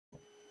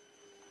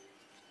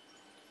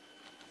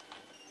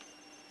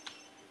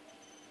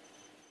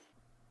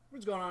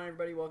What's going on,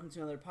 everybody? Welcome to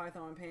another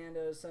Python,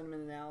 Pandas,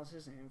 sentiment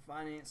analysis, and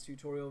finance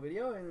tutorial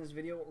video. In this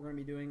video, what we're going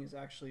to be doing is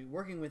actually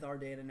working with our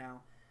data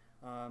now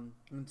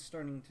and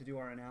starting to do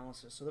our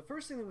analysis. So the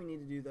first thing that we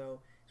need to do,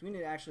 though, is we need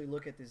to actually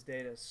look at this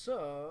data.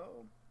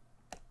 So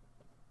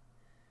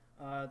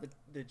the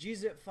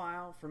gzip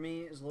file for me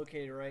is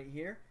located right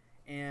here.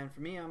 And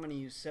for me, I'm going to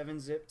use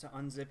 7-zip to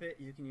unzip it.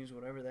 You can use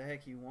whatever the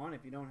heck you want.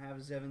 If you don't have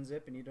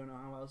 7-zip and you don't know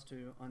how else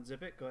to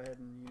unzip it, go ahead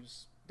and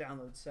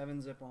download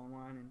 7-zip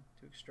online and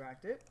to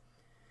extract it.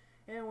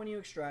 And when you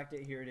extract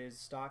it, here it is,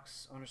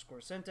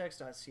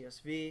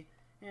 stocks_sentdex.csv,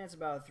 and it's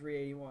about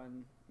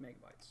 381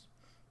 megabytes.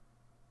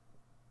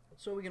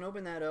 So we can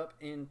open that up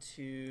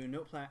into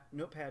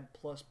Notepad++.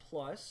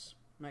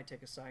 Might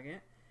take a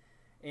second.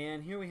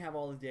 And here we have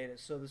all the data.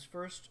 So this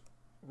first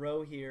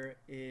row here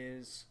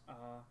is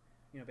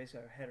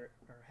basically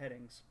our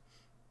headings.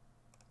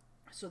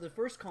 So the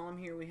first column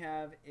here we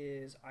have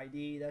is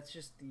ID. That's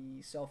just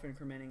the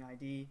self-incrementing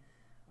ID.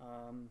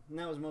 And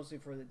that was mostly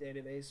for the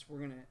database. We're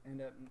going to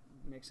end up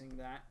mixing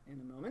that in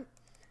a moment.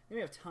 Then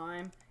we have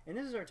time, and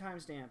this is our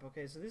timestamp.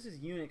 Okay, so this is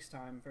Unix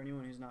time for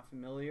anyone who's not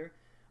familiar.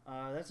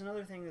 That's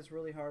another thing that's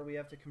really hard. We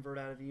have to convert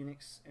out of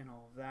Unix and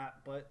all of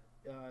that, but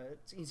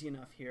it's easy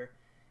enough here,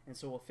 and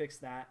so we'll fix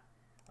that.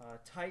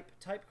 Type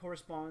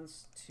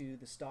corresponds to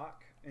the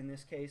stock in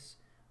this case.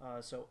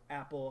 So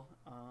Apple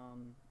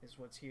is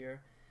what's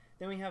here.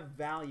 Then we have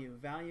value.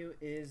 Value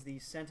is the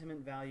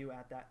sentiment value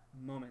at that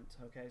moment.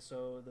 Okay,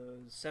 so the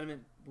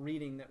sentiment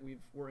reading that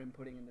we're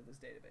inputting into this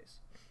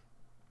database.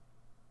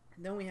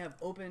 And then we have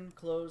open,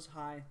 close,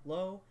 high,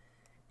 low,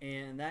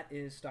 and that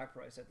is stock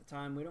price at the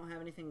time. We don't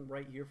have anything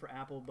right here for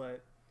Apple,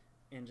 but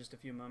in just a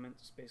few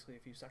moments, basically a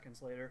few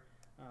seconds later,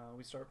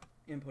 we start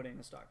inputting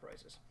the stock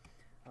prices.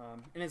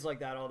 And it's like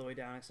that all the way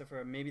down, except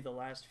for maybe the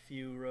last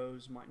few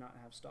rows might not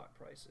have stock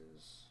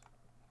prices.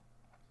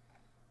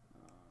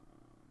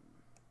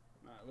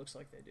 It looks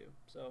like they do.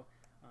 So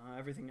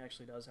everything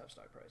actually does have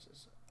stock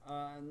prices.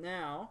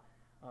 Now,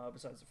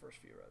 besides the first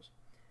few rows.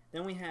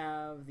 Then we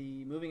have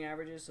the moving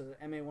averages, so the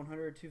MA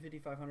 100, 250,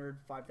 500,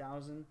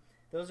 5,000.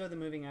 Those are the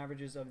moving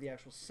averages of the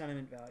actual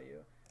sentiment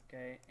value.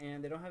 Okay,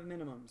 and they don't have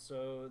minimums,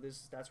 so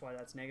that's why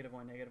that's -1,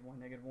 -1,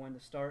 -1 to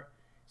start.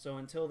 So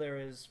until there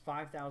is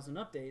 5,000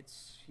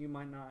 updates, you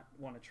might not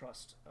want to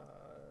trust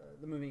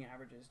the moving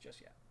averages just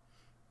yet.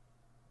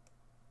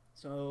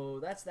 So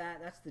that's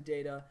that. That's the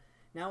data.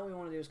 Now what we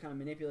want to do is kind of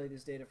manipulate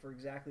this data for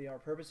exactly our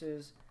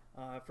purposes.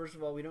 First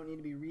of all, we don't need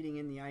to be reading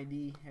in the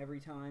ID every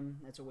time.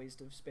 That's a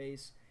waste of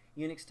space.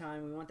 Unix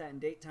time, we want that in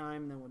date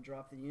time, then we'll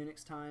drop the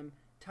Unix time.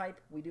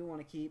 Type, we do want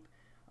to keep.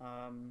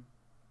 I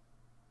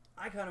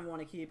kind of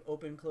want to keep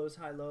open, close,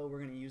 high, low. We're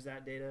going to use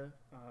that data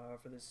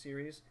for this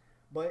series.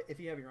 But if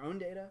you have your own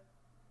data,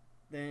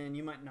 then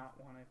you might not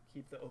want to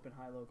keep the open,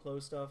 high, low,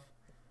 close stuff.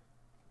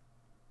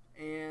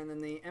 And then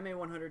the MA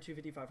 100,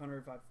 250,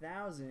 500,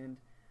 5,000,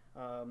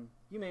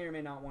 you may or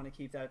may not want to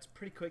keep that. It's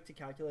pretty quick to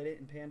calculate it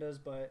in Pandas,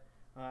 but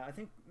I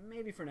think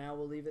maybe for now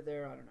we'll leave it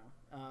there. I don't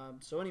know.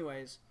 So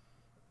anyways,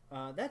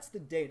 that's the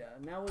data.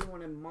 Now we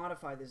want to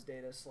modify this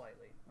data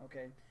slightly.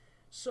 Okay,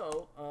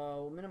 so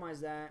we'll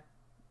minimize that,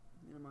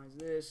 minimize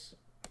this.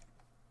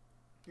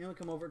 Then we'll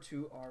come over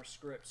to our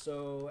script.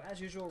 So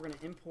as usual, we're going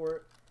to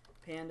import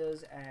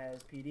pandas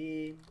as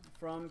PD.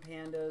 From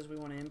pandas, we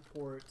want to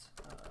import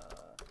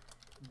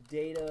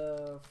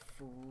data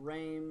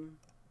frame.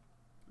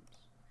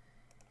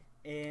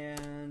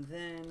 And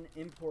then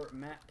import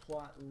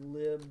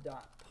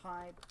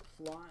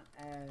matplotlib.pyplot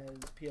as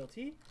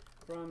PLT.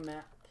 From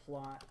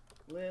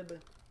matplotlib,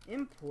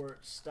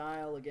 import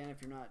style. Again,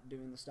 if you're not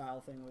doing the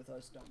style thing with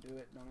us, don't do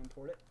it. Don't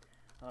import it.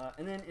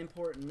 And then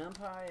import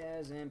NumPy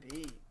as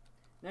MP.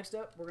 Next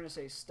up, we're going to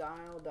say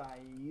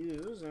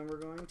style.use, and we're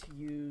going to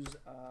use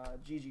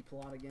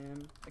ggplot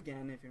again.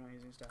 Again, if you're not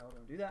using style,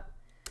 don't do that.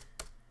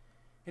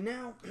 And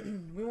now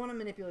we want to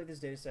manipulate this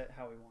data set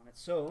how we want it.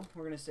 So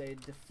we're going to say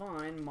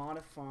define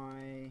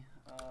modify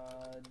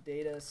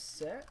data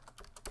set,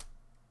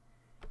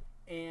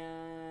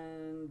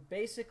 and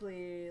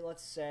basically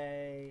let's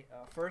say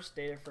first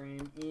data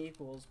frame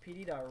equals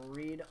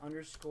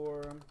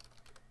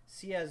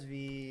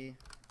pd.read_csv,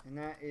 and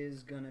that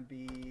is going to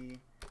be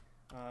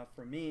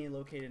for me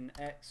located in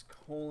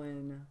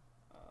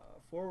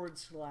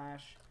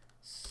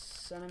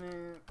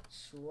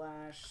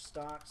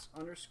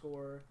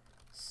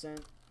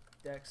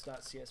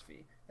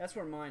x:/sentiment/stocks_sentdex.csv. That's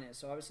where mine is.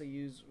 So obviously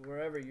use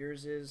wherever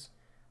yours is.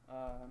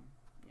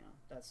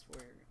 That's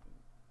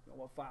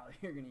what file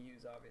you're going to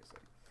use,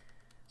 obviously.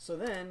 So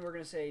then we're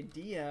going to say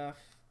df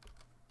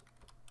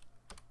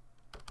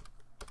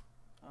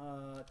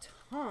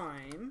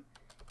time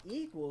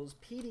equals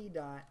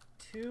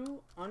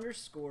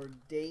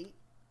pd.to_date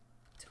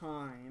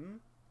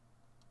time,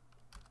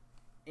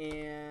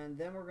 and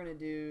then we're going to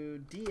do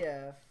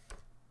df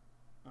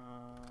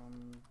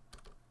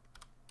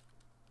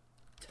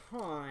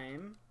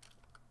time,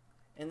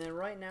 and then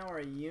right now our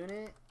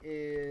unit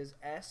is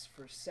s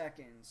for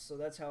seconds, so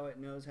that's how it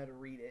knows how to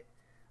read it.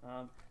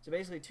 So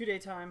basically to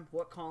date time,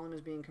 what column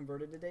is being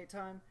converted to date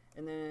time,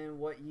 and then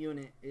what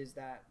unit is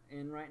that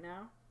in right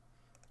now.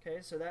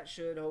 Okay, so that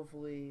should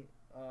hopefully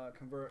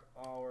convert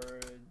our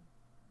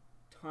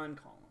time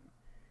column.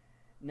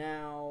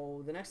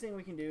 Now the next thing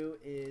we can do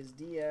is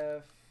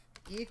df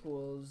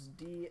equals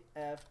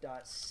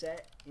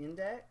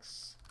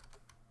df.setIndex,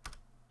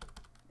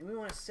 and we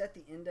want to set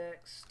the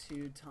index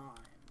to time,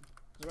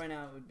 because right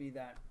now it would be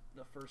that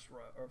the first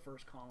row or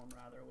first column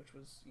rather, which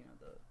was, you know,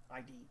 the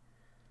ID.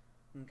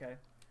 Okay,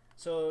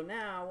 so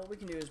now what we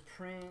can do is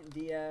print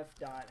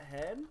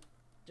df.head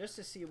just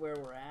to see where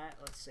we're at.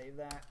 Let's save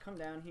that. Come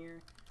down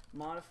here,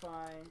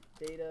 modify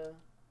data.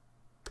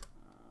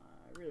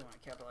 I really want to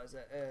capitalize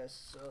that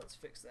S, so let's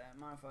fix that.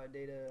 Modify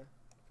data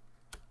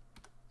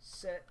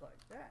set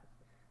like that.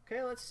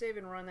 Okay, let's save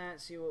and run that,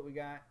 see what we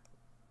got.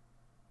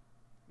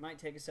 Might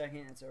take a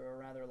second, it's a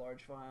rather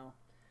large file.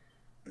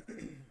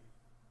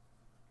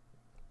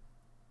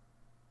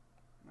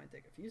 Might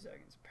take a few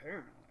seconds,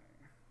 apparently.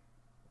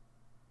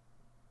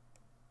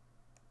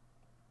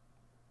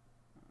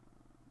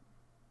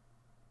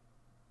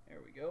 There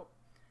we go.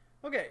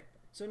 Okay,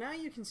 so now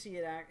you can see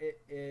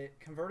it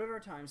converted our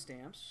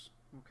timestamps.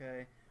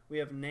 Okay, we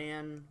have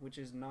nan, which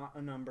is not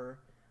a number,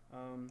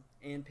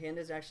 and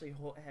Pandas actually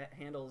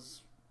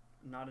handles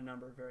not a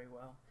number very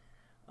well.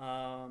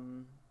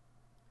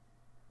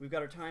 We've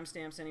got our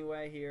timestamps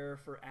anyway here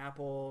for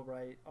Apple,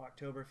 right?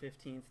 October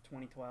 15th,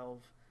 2012.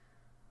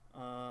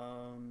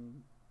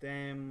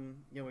 Then,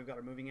 you know, we've got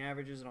our moving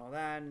averages and all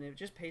that, and it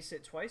just pastes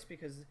it twice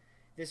because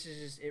this is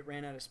just, it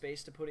ran out of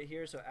space to put it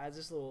here, so it adds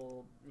this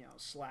little, you know,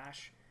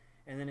 slash,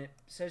 and then it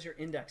says your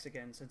index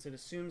again, since it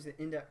assumes the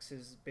index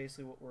is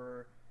basically what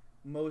we're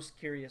most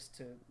curious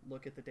to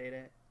look at the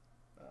data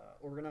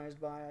organized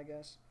by, I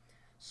guess.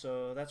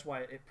 So that's why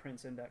it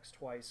prints index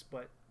twice,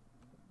 but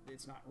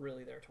it's not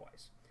really there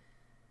twice.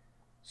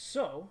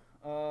 So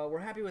we're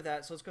happy with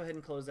that, so let's go ahead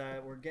and close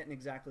that. We're getting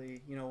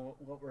exactly, you know,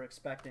 what we're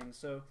expecting.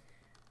 So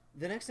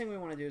the next thing we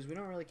want to do is we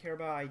don't really care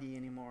about ID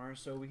anymore,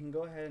 so we can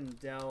go ahead and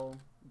del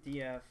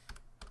df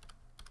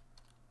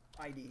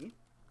ID.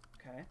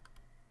 Okay,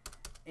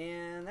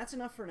 and that's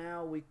enough for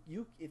now. If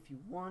you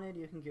wanted,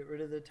 you can get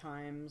rid of the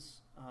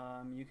times.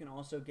 You can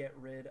also get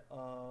rid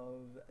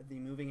of the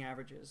moving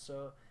averages.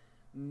 So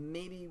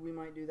maybe we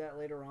might do that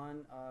later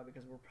on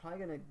because we're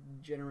probably going to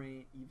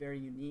generate very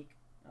unique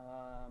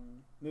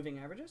moving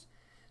averages.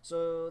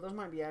 So those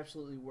might be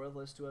absolutely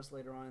worthless to us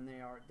later on.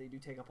 They do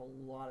take up a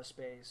lot of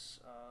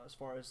space as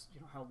far as, you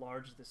know, how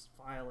large this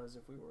file is.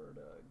 If we were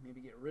to maybe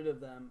get rid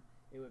of them,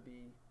 it would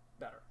be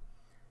better.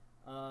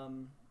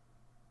 And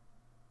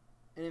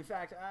in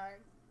fact,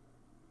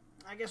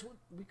 I guess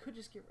we could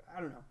just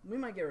I don't know. We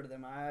might get rid of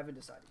them. I haven't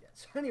decided yet.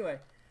 So anyway,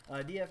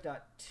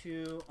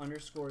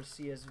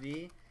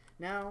 df.to_CSV.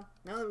 Now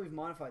that we've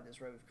modified this,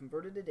 right, we've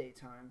converted to date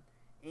time,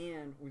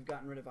 and we've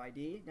gotten rid of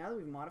ID. Now that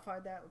we've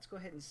modified that, let's go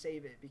ahead and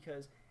save it,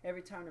 because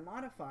every time to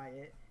modify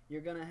it,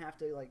 you're gonna have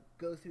to like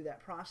go through that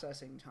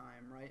processing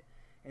time, right?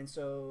 And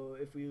so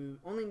if you're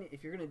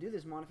gonna do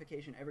this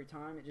modification every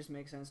time, it just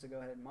makes sense to go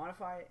ahead and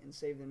modify it and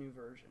save the new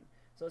version.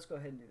 So let's go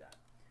ahead and do that.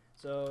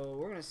 So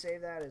we're gonna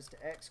save that as to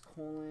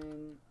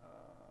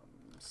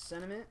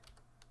x:"sentiment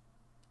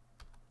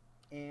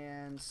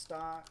and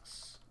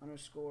stocks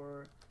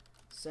 _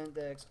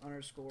 sentdex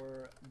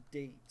 _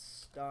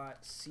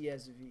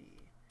 dates.csv.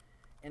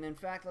 And in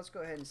fact, let's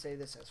go ahead and say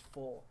this as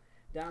full.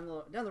 Down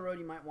the road,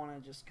 you might want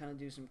to just kind of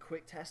do some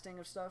quick testing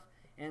of stuff,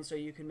 and so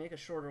you can make a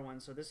shorter one.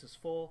 So this is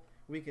full.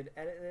 We could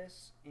edit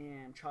this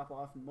and chop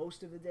off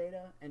most of the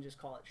data and just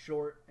call it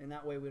short, and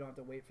that way we don't have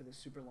to wait for this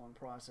super long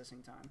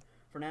processing time.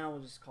 For now,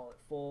 we'll just call it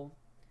full,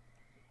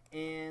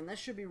 and that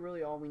should be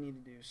really all we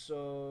need to do.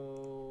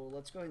 So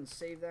let's go ahead and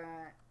save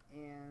that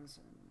and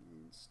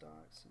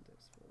stocks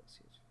syntax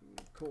CSV.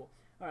 Cool.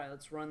 All right,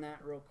 let's run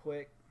that real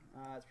quick.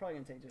 It's probably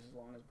gonna take just as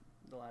long as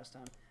the last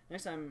time.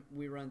 Next time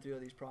we run through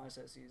these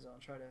processes, I'll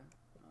try to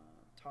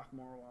talk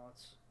more or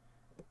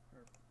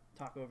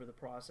talk over the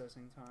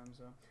processing time.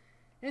 So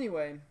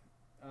anyway,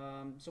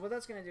 so what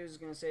that's going to do is it's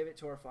going to save it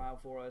to our file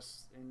for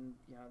us in,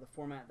 you know, the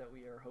format that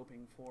we are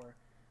hoping for.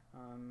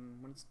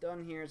 When it's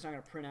done here, it's not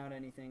going to print out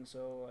anything,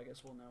 so I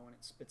guess we'll know when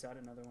it spits out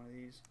another one of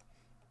these.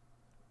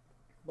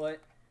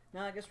 But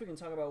now I guess we can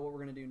talk about what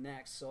we're going to do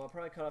next. So I'll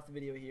probably cut off the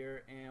video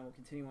here, and we'll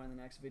continue on in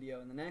the next video.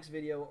 In the next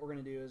video, what we're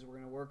going to do is we're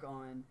going to work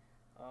on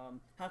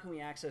how can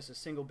we access a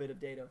single bit of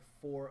data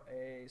for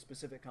a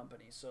specific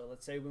company. So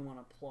let's say we want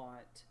to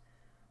plot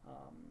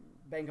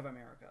Bank of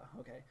America.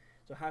 Okay,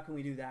 so how can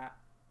we do that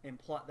and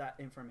plot that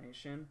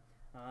information?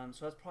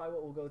 So that's probably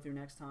what we'll go through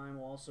next time.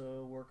 We'll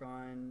also work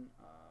on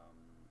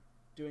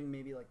doing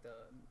maybe like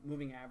the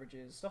moving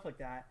averages, stuff like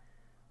that.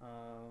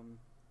 And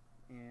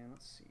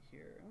let's see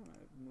here. I want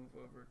to move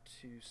over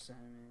to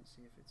sentiment,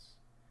 see if it's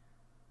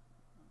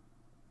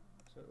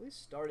so at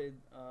least started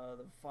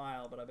the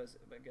file, but I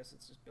guess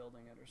it's just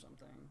building it or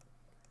something.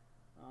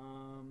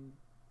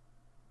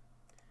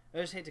 I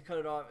just hate to cut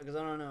it off because I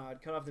don't know.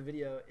 I'd cut off the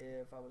video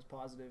if I was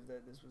positive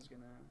that this was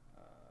gonna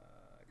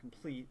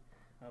complete,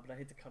 but I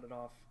hate to cut it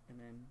off and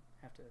then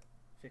have to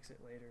fix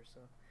it later.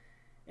 So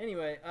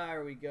Anyway,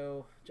 there we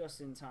go, just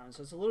in time.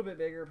 So it's a little bit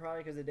bigger,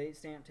 probably because the date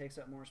stamp takes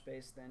up more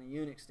space than a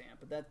Unix stamp,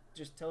 but that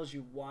just tells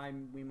you why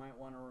we might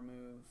want to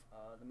remove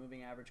the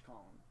moving average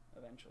column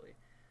eventually,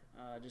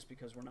 just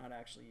because we're not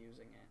actually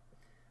using it.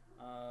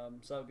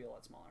 So that would be a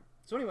lot smaller.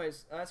 So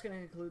anyways, that's going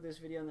to conclude this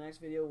video. In the next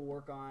video, we'll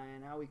work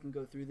on how we can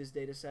go through this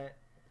data set.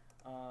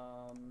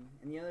 And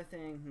the other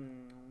thing,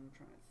 I'm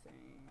trying to think.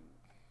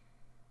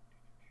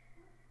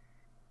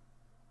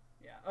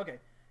 Yeah, okay.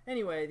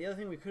 Anyway, the other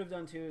thing we could have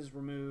done too is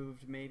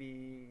removed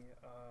maybe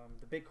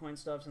the Bitcoin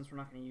stuff, since we're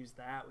not going to use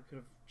that. We could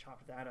have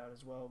chopped that out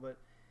as well, but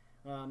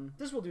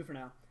this will do for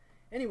now.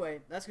 Anyway,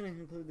 that's going to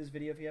conclude this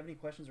video. If you have any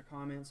questions or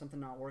comments, something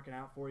not working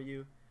out for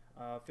you,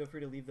 feel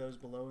free to leave those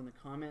below in the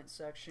comment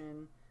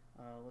section.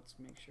 Let's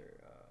make sure,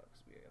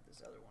 because we have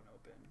this other one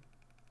open.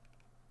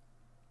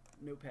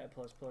 Notepad++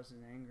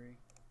 is angry.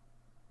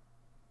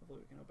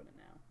 Hopefully we can open it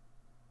now.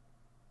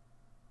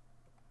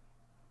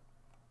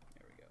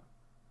 There we go.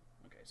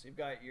 Okay, so you've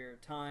got your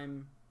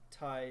time,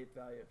 type,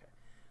 value. Okay,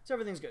 so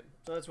everything's good.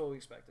 So that's what we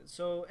expected.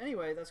 So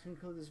anyway, that's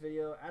conclude this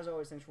video. As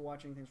always, thanks for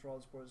watching. Thanks for all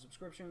the support and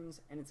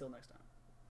subscriptions. And until next time.